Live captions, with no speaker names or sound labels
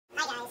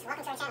guys,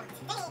 welcome to our channel.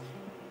 Today,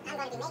 I'm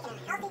going to be making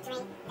a healthy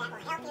drink that will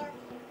help you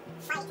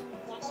fight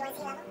your A1C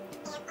level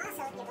and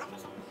also your blood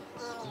pressure.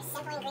 And there's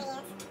simple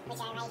ingredients, which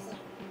are right here.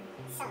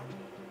 So,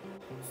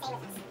 stay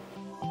with us.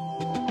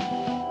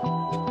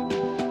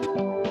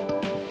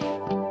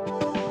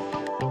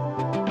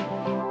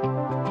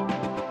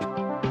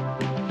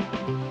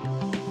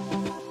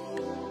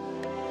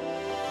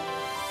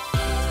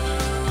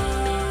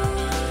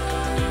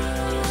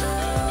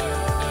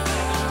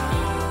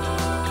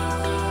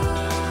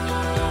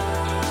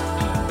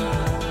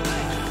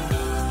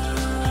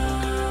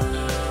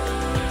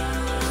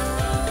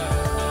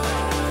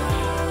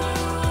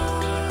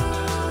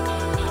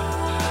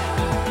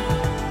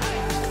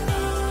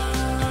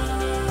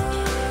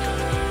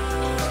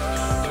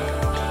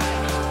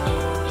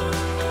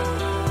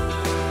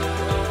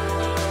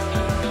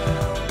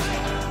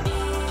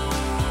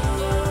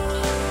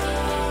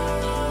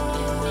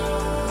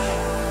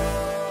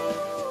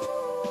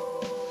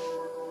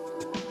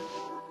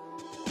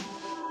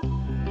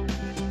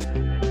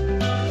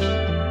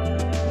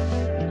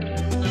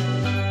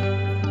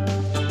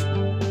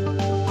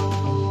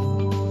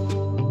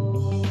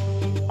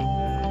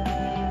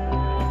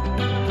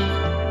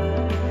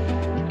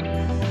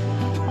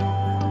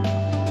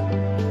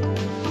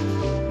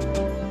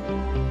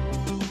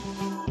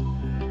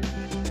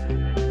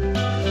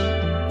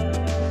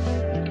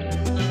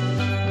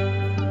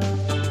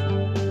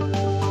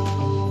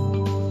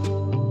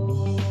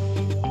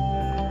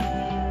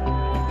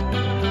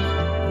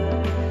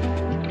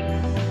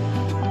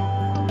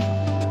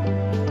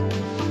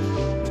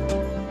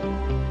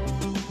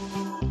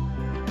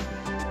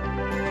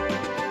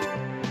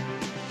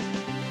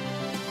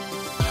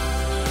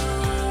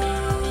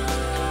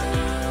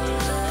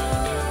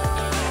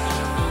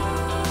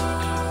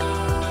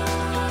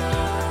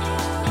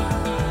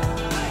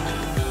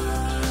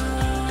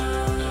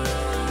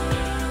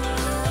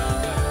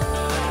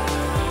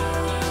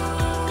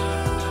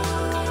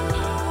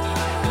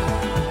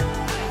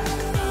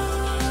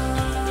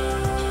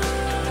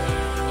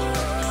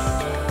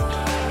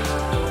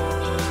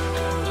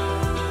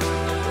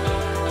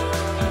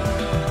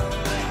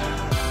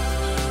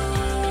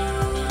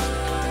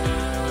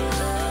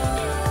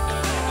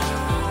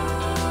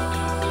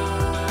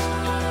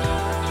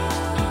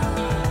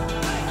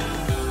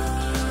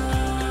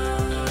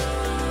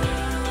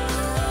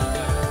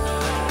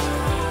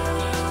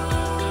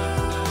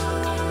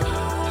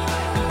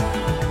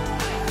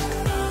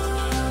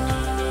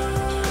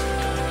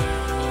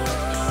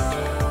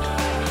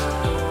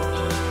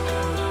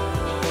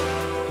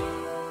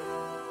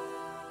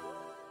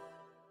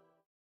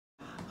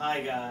 Hi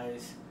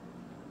guys,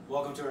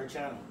 welcome to our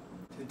channel.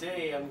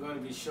 Today I'm going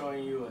to be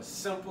showing you a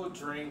simple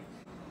drink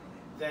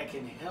that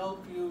can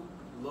help you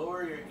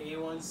lower your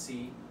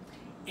A1C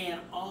and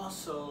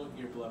also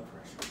your blood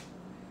pressure.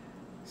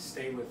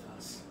 Stay with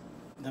us.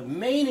 The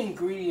main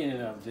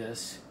ingredient of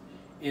this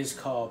is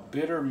called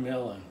bitter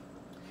melon.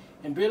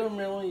 And bitter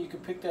melon, you can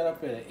pick that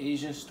up at an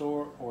Asian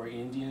store or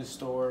Indian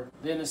store.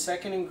 Then the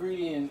second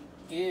ingredient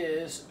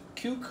is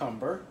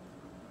cucumber.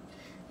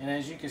 And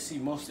as you can see,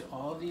 mostly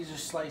all these are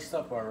sliced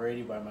up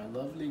already by my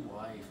lovely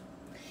wife.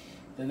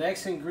 The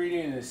next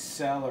ingredient is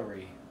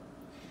celery,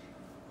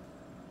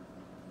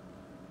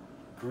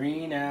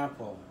 green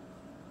apple,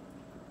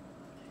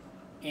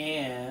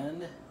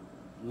 and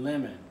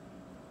lemon.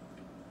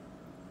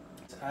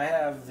 I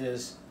have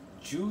this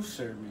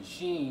juicer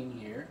machine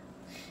here.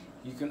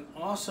 You can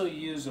also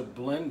use a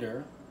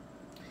blender,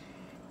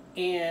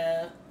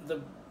 and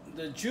the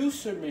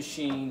juicer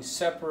machine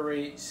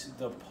separates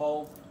the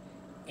pulp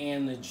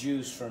and the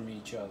juice from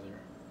each other.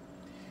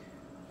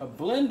 A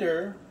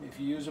blender, if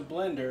you use a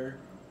blender,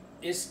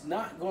 it's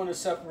not going to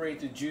separate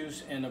the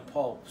juice and the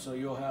pulp, so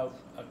you'll have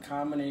a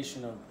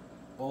combination of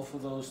both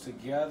of those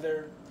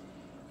together,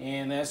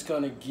 and that's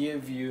going to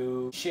give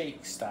you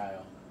shake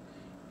style.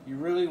 You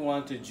really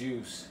want the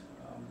juice,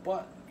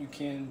 but you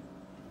can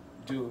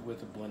do it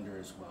with a blender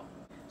as well.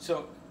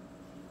 So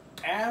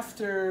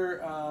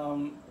after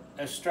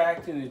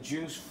extracting the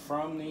juice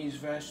from these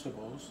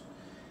vegetables,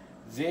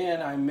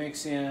 then I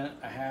mix in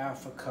a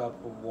half a cup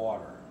of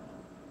water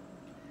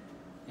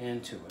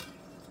into it.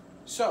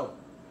 So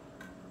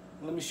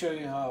let me show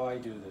you how I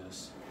do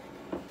this.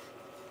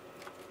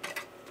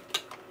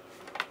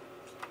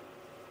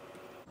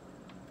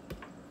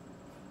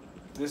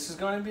 This is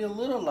going to be a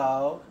little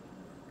loud.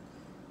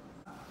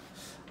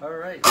 All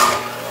right.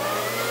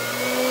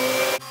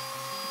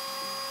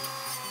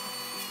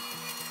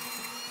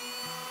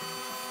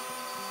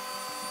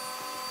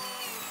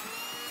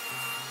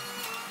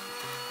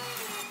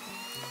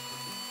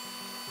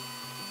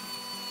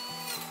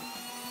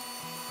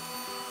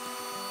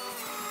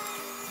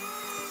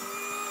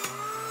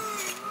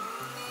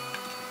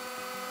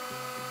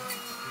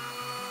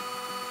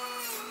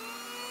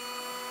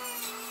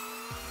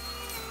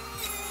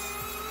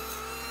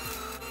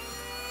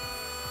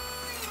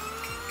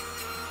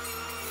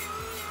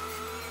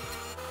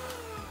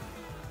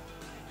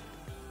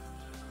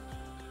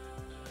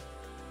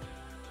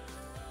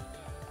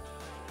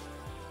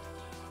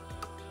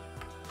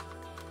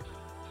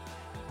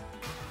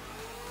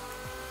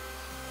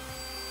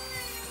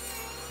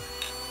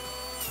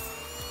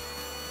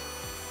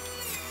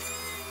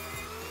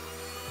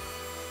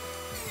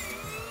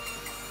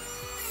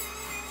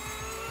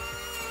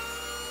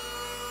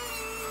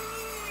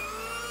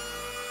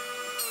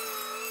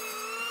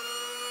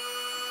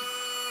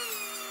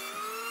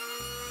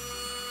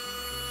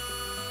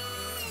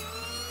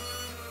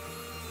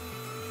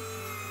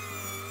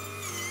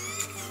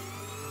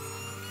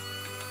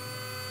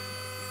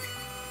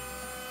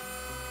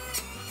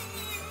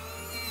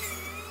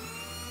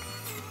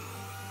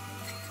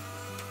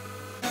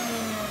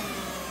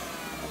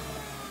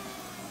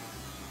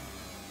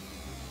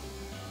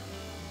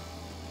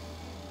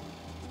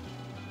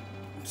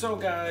 So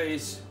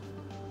guys,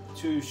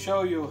 to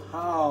show you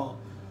how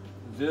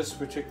this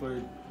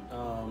particular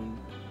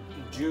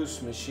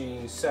juice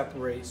machine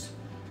separates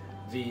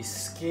the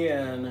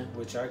skin,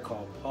 which I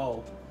call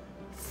pulp,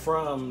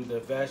 from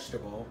the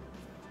vegetable,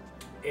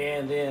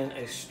 and then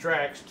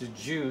extracts the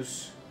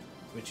juice,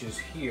 which is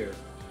here.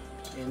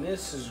 And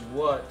this is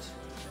what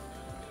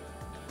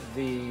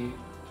the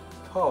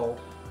pulp.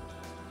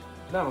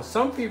 Now,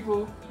 some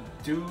people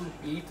do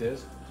eat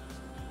this.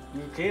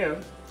 You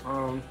can,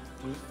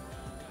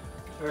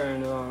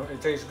 and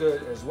it tastes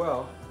good as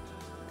well.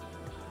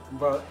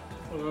 But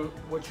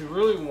what you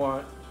really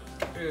want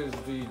is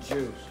the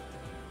juice.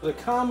 The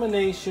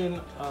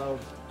combination of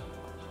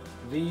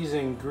these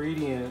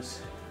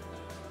ingredients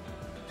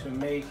to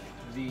make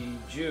the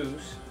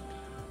juice.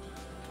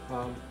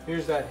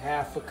 Here's that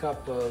half a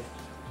cup of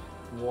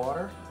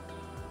water.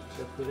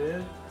 Put it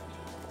in.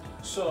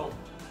 So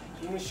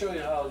let me show you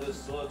how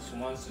this looks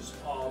once it's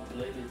all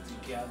blended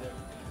together.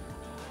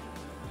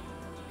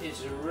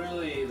 It's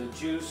really, the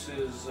juice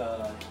is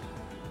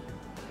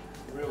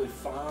really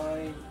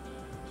fine,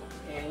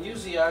 and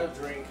usually I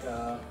drink,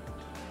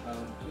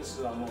 this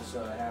is almost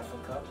half a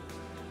cup,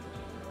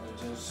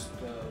 just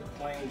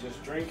plain,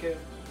 just drink it,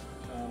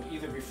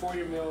 either before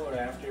your meal or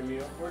after your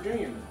meal or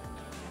during your meal,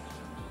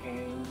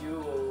 and you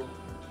will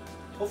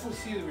hopefully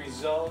see the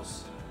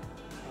results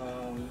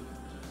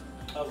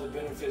of the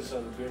benefits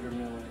of the bitter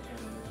melon and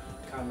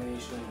the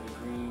combination of the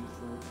green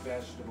fruit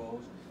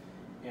vegetables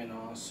and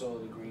also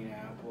the green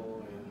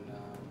apple and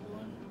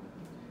lemon.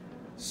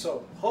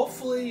 So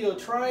hopefully you'll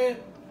try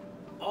it.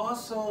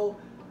 Also,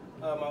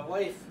 my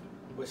wife,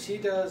 what she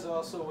does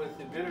also with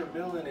the bitter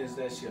melon is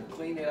that she'll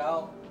clean it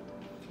out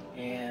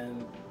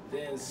and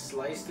then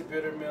slice the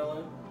bitter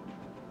melon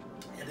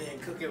and then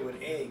cook it with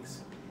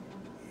eggs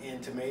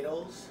and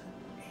tomatoes,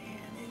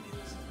 and it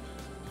is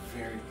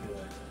very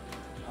good.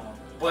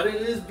 But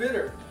it is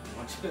bitter. I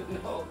want you to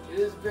know it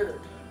is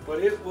bitter, but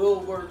it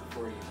will work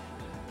for you.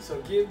 So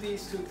give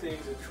these two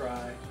things a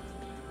try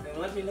and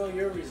let me know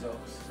your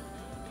results.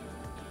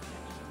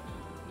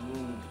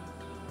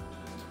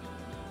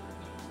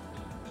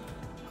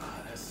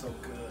 Ah, that's so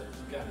good.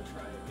 You gotta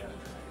try it, gotta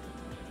try it.